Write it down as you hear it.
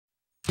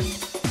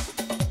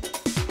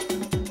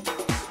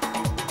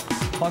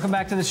Welcome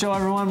back to the show,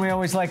 everyone. We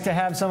always like to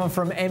have someone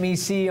from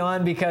MEC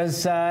on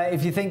because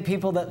if you think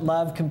people that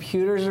love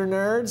computers are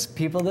nerds,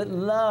 people that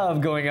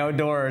love going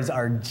outdoors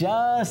are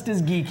just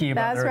as geeky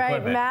about their equipment.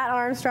 That's right. Matt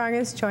Armstrong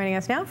is joining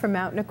us now from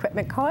Mountain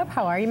Equipment Co-op.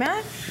 How are you,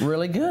 Matt?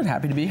 Really good.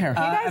 Happy to be here. You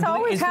guys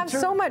always have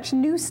so much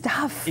new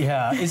stuff.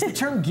 Yeah. Is the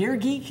term gear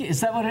geek?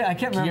 Is that what I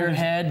can't remember?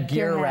 Gearhead,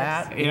 gear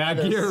rat. Yeah,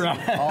 gear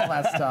rat. All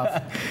that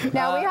stuff.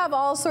 Now, we have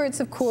all sorts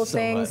of cool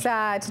things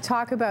to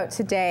talk about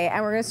today,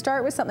 and we're going to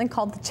start with something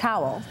called the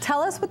trowel.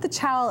 Tell us what the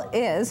trowel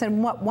is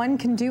and what one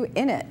can do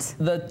in it.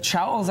 The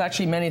trowel is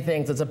actually many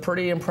things. It's a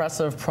pretty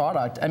impressive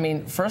product. I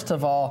mean, first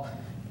of all,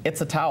 it's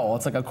a towel.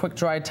 It's like a quick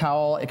dry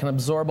towel. It can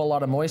absorb a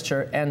lot of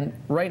moisture. And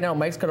right now,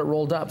 Mike's got it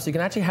rolled up, so you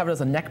can actually have it as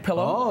a neck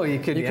pillow. Oh, you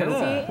could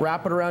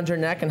wrap it around your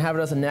neck and have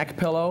it as a neck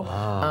pillow.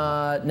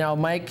 Now,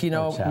 Mike, you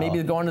know,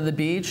 maybe going to the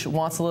beach,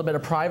 wants a little bit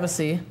of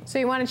privacy. So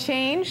you want to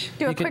change?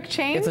 Do a quick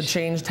change? It's a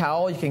change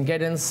towel. You can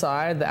get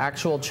inside the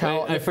actual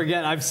towel. I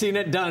forget. I've seen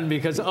it done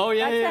because,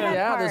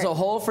 yeah, there's a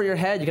hole for your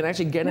head. You can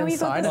actually get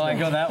inside. I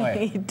go that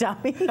way. You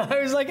dummy.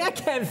 I was like, I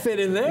can't fit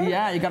in there.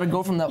 Yeah, you got to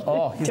go from the,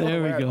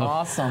 there we go.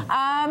 Awesome.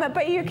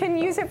 But you can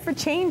use it for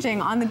changing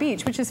on the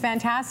beach, which is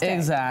fantastic.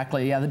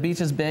 Exactly. Yeah, the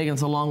beach is big and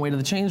it's a long way to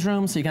the change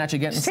room, so you can actually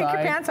get inside. Take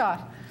your pants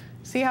off.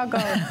 See how it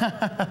goes.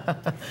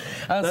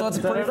 So it's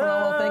a pretty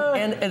phenomenal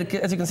thing, and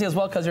as you can see as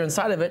well, because you're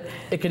inside of it,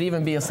 it could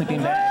even be a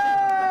sleeping bag.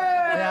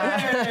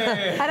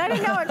 And I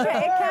didn't know it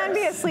can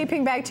be a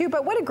sleeping bag too,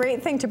 but what a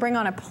great thing to bring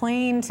on a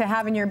plane to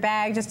have in your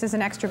bag just as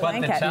an extra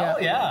blanket. Packed. Or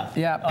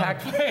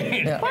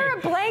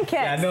a blanket.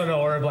 Yeah,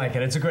 or a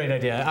blanket. It's a great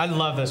idea. I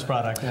love this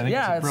product. I think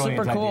it's a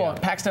super cool. idea.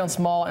 It packs down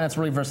small and it's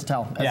really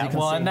versatile. As you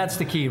can see. And that's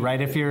the key, right?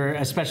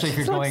 Especially if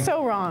you're going.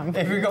 So wrong.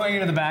 If you're going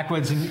into the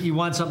backwoods and you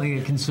want something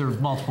that can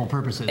serve multiple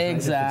purposes.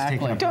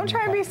 Exactly. Right? Don't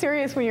try and be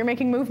serious when you're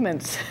making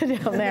movements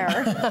down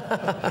there.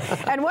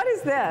 And what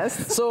is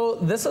this? So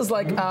this is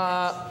like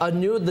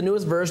the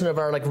newest version of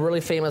our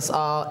really famous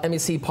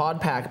MEC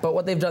pod pack, but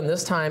what they've done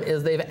this time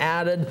is they've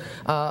added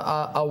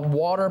a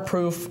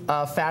waterproof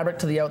fabric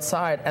to the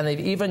outside, and they've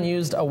even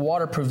used a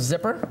waterproof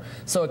zipper,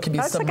 so it can be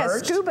submerged. That's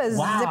like a scuba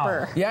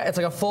zipper. Yeah, it's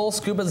like a full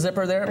scuba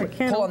zipper there.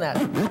 Pull on that.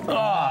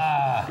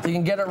 So you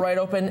can get it right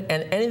open,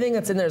 and anything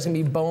that's in there is going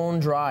to be bone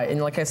dry. And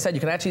like I said, you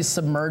can actually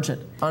submerge it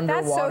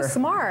underwater. That's so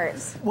smart.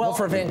 Well,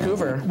 for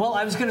Vancouver. Well,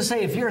 I was going to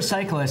say, if you're a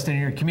cyclist and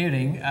you're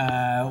commuting,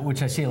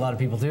 which I see a lot of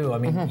people do, I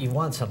mean, you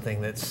want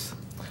something that's...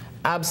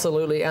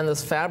 Absolutely, and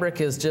this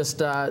fabric is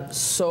just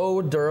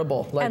so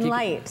durable. And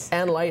light.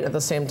 And light at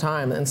the same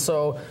time, and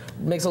so it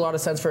makes a lot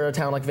of sense for a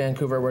town like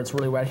Vancouver where it's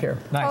really wet here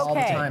all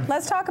the time.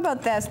 Let's talk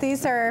about this.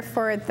 These are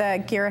for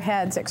the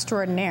gearheads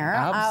extraordinaire.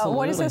 Absolutely.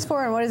 What is this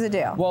for and what does it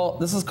do? Well,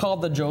 this is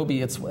called the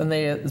Joby. It's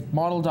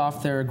modeled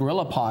off their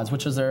Gorilla Pods,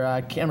 which is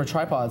their camera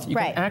tripods. You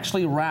can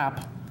actually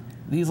wrap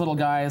these little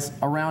guys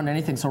around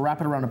anything. So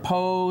wrap it around a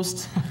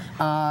post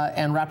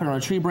and wrap it around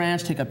a tree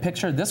branch, take a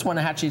picture. This one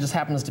actually just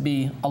happens to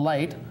be a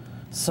light.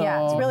 So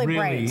yeah, it's really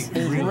bright. It's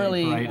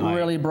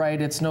really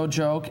bright. It's no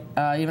joke.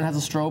 Even has a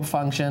strobe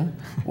function.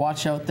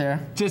 Watch out there.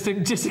 Just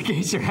in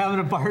case you're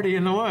having a party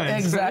in the woods.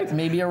 Exactly. Right?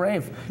 Maybe a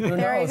rave. Who knows?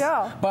 There you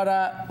go.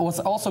 But what's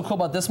also cool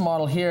about this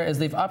model here is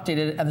they've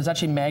updated it, and there's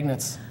actually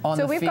magnets on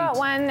the feet. So we've got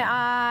one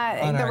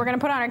that we're going to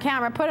put on our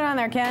camera. Put it on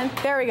there, Ken.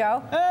 There we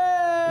go. Hey!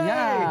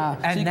 Yeah.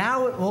 And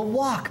now it will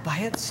walk by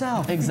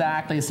itself.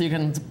 Exactly. So you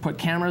can put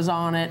cameras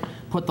on it,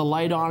 put the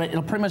light on it.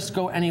 It'll pretty much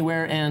go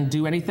anywhere and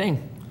do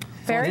anything.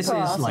 Very cool.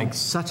 This is like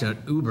such an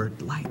uber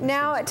light.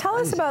 Now, tell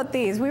us about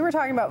these. We were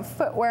talking about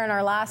footwear in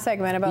our last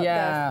segment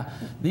about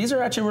these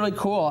are actually really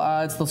cool.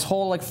 It's this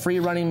whole free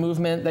running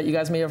movement that you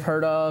guys may have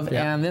heard of,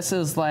 and this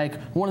is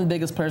one of the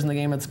biggest players in the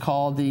game. It's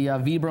called the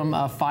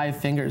Vibram 5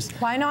 Fingers.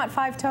 Why not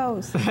 5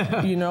 toes?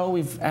 You know,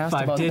 we've asked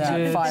about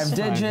that. 5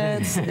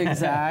 digits,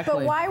 exactly.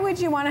 But why would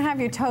you want to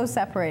have your toes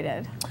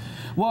separated?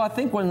 Well, I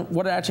think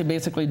what it actually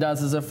basically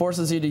does is it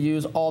forces you to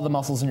use all the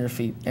muscles in your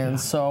feet. And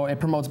so it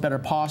promotes better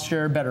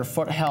posture, better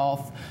foot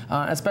health,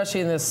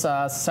 especially in this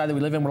society that we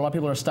live in where a lot of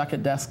people are stuck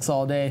at desks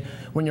all day.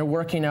 When you're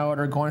working out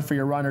or going for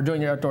your run or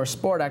doing your outdoor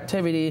sport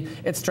activity,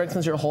 it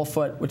strengthens your whole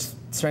foot, which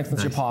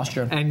strengthens your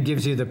posture. And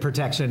gives you the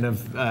protection of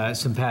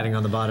some padding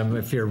on the bottom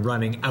if you're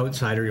running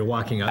outside or you're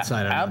walking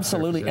outside.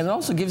 Absolutely. And it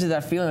also gives you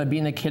that feeling of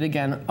being a kid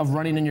again, of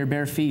running in your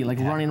bare feet,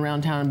 running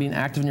around town and being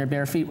active in your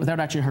bare feet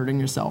without actually hurting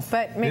yourself.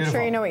 But make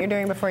sure you know what you're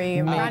doing before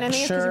you run in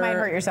these, because you might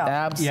hurt yourself.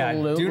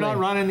 Absolutely. Yeah, do not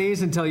run in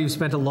these until you've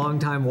spent a long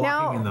time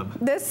walking in them.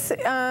 This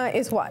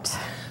is what?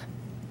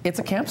 It's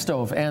a camp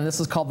stove, and this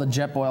is called the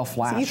Jetboil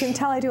Flash. So you can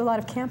tell I do a lot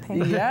of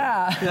camping.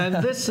 Yeah. And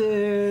this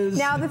is...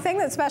 Now, the thing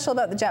that's special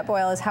about the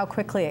Jetboil is how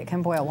quickly it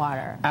can boil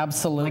water.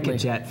 Absolutely. Like a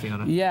jet,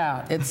 Fiona.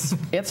 Yeah,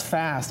 it's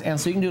fast. And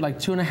so you can do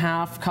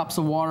 2.5 cups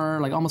of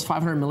water, almost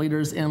 500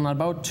 milliliters in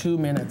about 2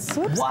 minutes.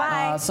 Oops,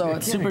 bye. So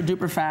it's super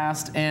duper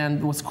fast.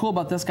 And what's cool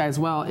about this guy as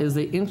well is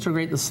they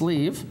integrate the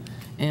sleeve,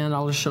 and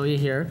I'll just show you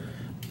here.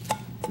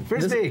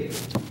 Frisbee.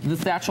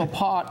 This actual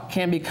pot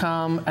can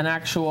become an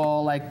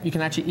actual, you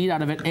can actually eat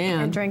out of it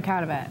and drink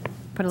out of it.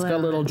 It's got a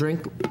little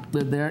drink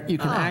lid there. You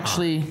can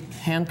actually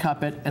hand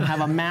cup it and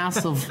have a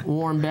massive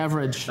warm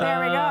beverage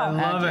There we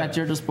go. at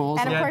your disposal.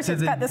 And of course,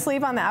 it's got the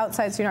sleeve on the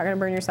outside, so you're not going to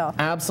burn yourself.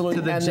 Absolutely.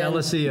 To the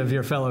jealousy of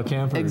your fellow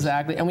campers.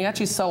 Exactly. And we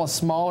actually sell a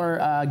smaller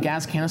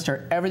gas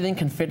canister. Everything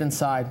can fit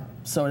inside.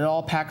 So it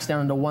all packs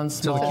down into one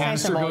small. So the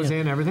canister goes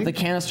in, everything? The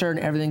canister and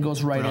everything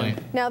goes right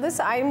in. Now this,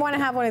 I want to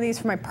have one of these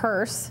for my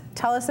purse.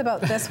 Tell us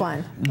about this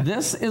one.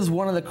 This is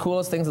one of the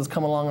coolest things that's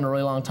come along in a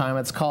really long time.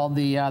 It's called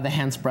the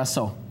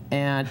Handspresso.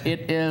 And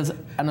it is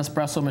an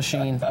espresso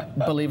machine,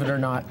 believe it or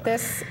not.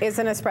 This is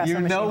an espresso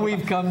machine. You know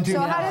we've come to. So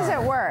how does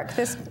it work?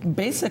 This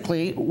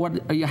basically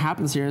what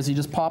happens here is you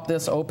just pop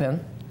this open,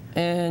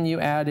 and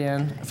you add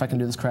in, if I can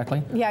do this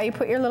correctly. Yeah, you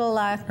put your little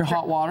your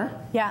hot water.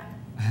 Yeah.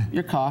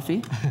 Your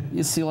coffee,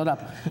 you seal it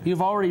up.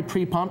 You've already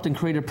pre-pumped and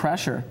created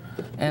pressure.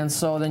 And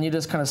so then you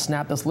just kind of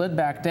snap this lid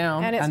back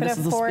down. And it's going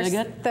to force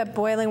the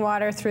boiling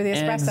water through the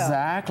espresso.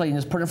 Exactly. You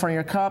just put it in front of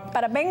your cup.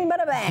 Bada bing,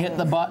 bada bang. Hit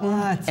the button,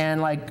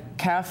 and like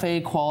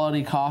cafe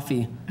quality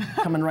coffee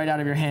coming right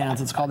out of your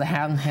hands. It's called the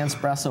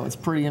Handspresso. It's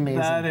pretty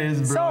amazing. That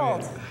is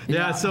brilliant. Sold.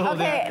 Yeah, sold.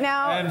 Okay,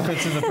 now. And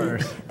fits in the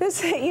purse.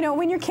 This, you know,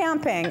 when you're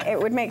camping, it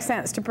would make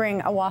sense to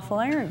bring a waffle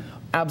iron.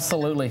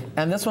 Absolutely.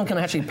 And this one can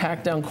actually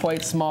pack down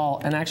quite small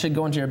and actually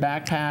go into your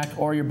backpack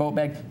or your boat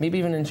bag, maybe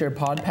even into your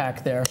pod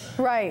pack there.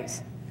 Right.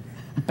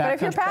 But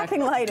if you're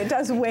packing light, it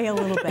does weigh a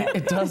little bit.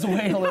 It does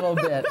weigh a little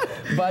bit.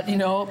 But, you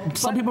know,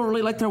 some people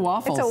really like their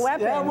waffles. It's a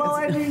weapon. Yeah, well,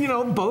 I mean, you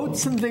know,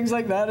 boats and things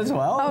like that as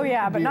well. Oh,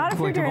 yeah, but not if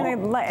you're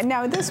doing the...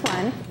 Now, this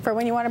one, for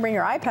when you want to bring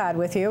your iPad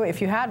with you,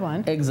 if you had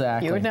one.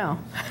 Exactly. You would know.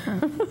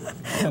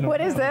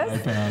 What is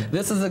this?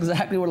 This is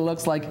exactly what it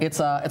looks like. It's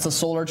a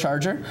solar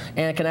charger,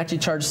 and it can actually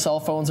charge cell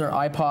phones or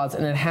iPods,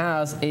 and it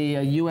has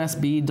a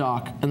USB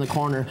dock in the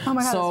corner. Oh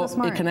my God, so that's so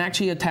smart. It can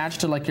actually attach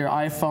to like your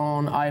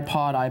iPhone,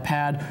 iPod,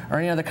 iPad, or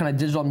any other kind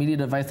of digital media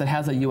device that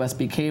has a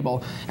USB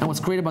cable. And what's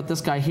great about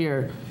this guy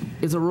here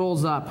is it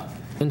rolls up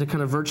into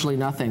kind of virtually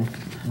nothing.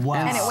 Wow.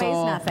 And it weighs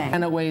nothing.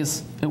 And it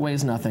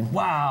weighs nothing.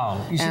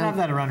 Wow. You should have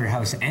that around your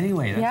house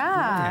anyway.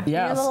 That's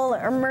Yes. Your little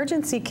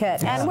emergency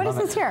kit. And what is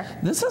this here?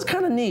 This is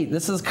kind of neat.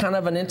 This is kind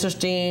of an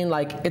interesting,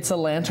 like, it's a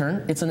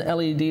lantern. It's an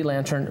LED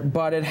lantern,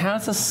 but it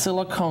has a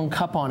silicone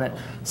cup on it,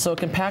 so it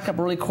can pack up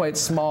really quite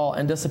small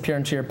and disappear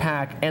into your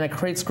pack, and it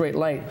creates great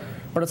light.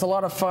 But it's a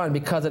lot of fun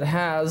because it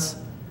has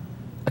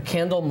a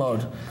candle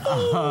mode.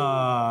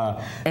 So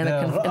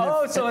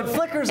it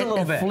flickers a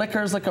little bit. It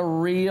flickers like a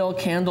real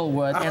candle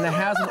would, and it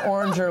has an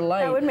oranger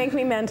light. That would make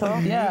me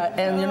mental. Yeah,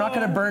 and you're not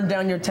going to burn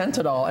down your tent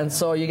at all, and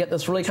so you get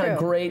this really kind of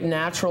great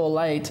natural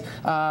light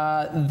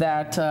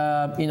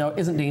that you know,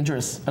 isn't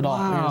dangerous at all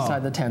when you're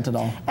inside the tent at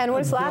all. And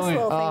what's the last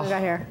little thing we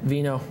got here?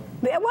 Vino.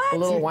 What? A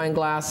little wine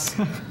glass.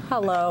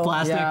 Hello.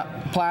 Plastic.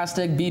 Yeah,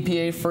 plastic,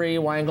 BPA-free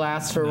wine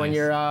glass for when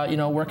you're, you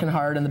know, working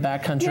hard in the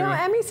backcountry. You know,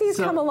 MEC's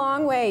come a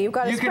long way. You've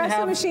got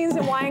espresso machines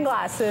and wine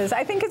glasses.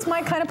 I think it's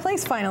my kind of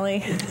place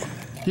finally.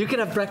 You can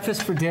have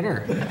breakfast for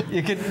dinner.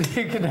 You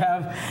can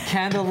have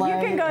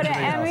candlelight. You can go to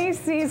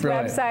MEC's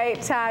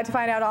website to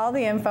find out all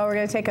the info. We're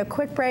going to take a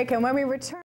quick break, and when we return.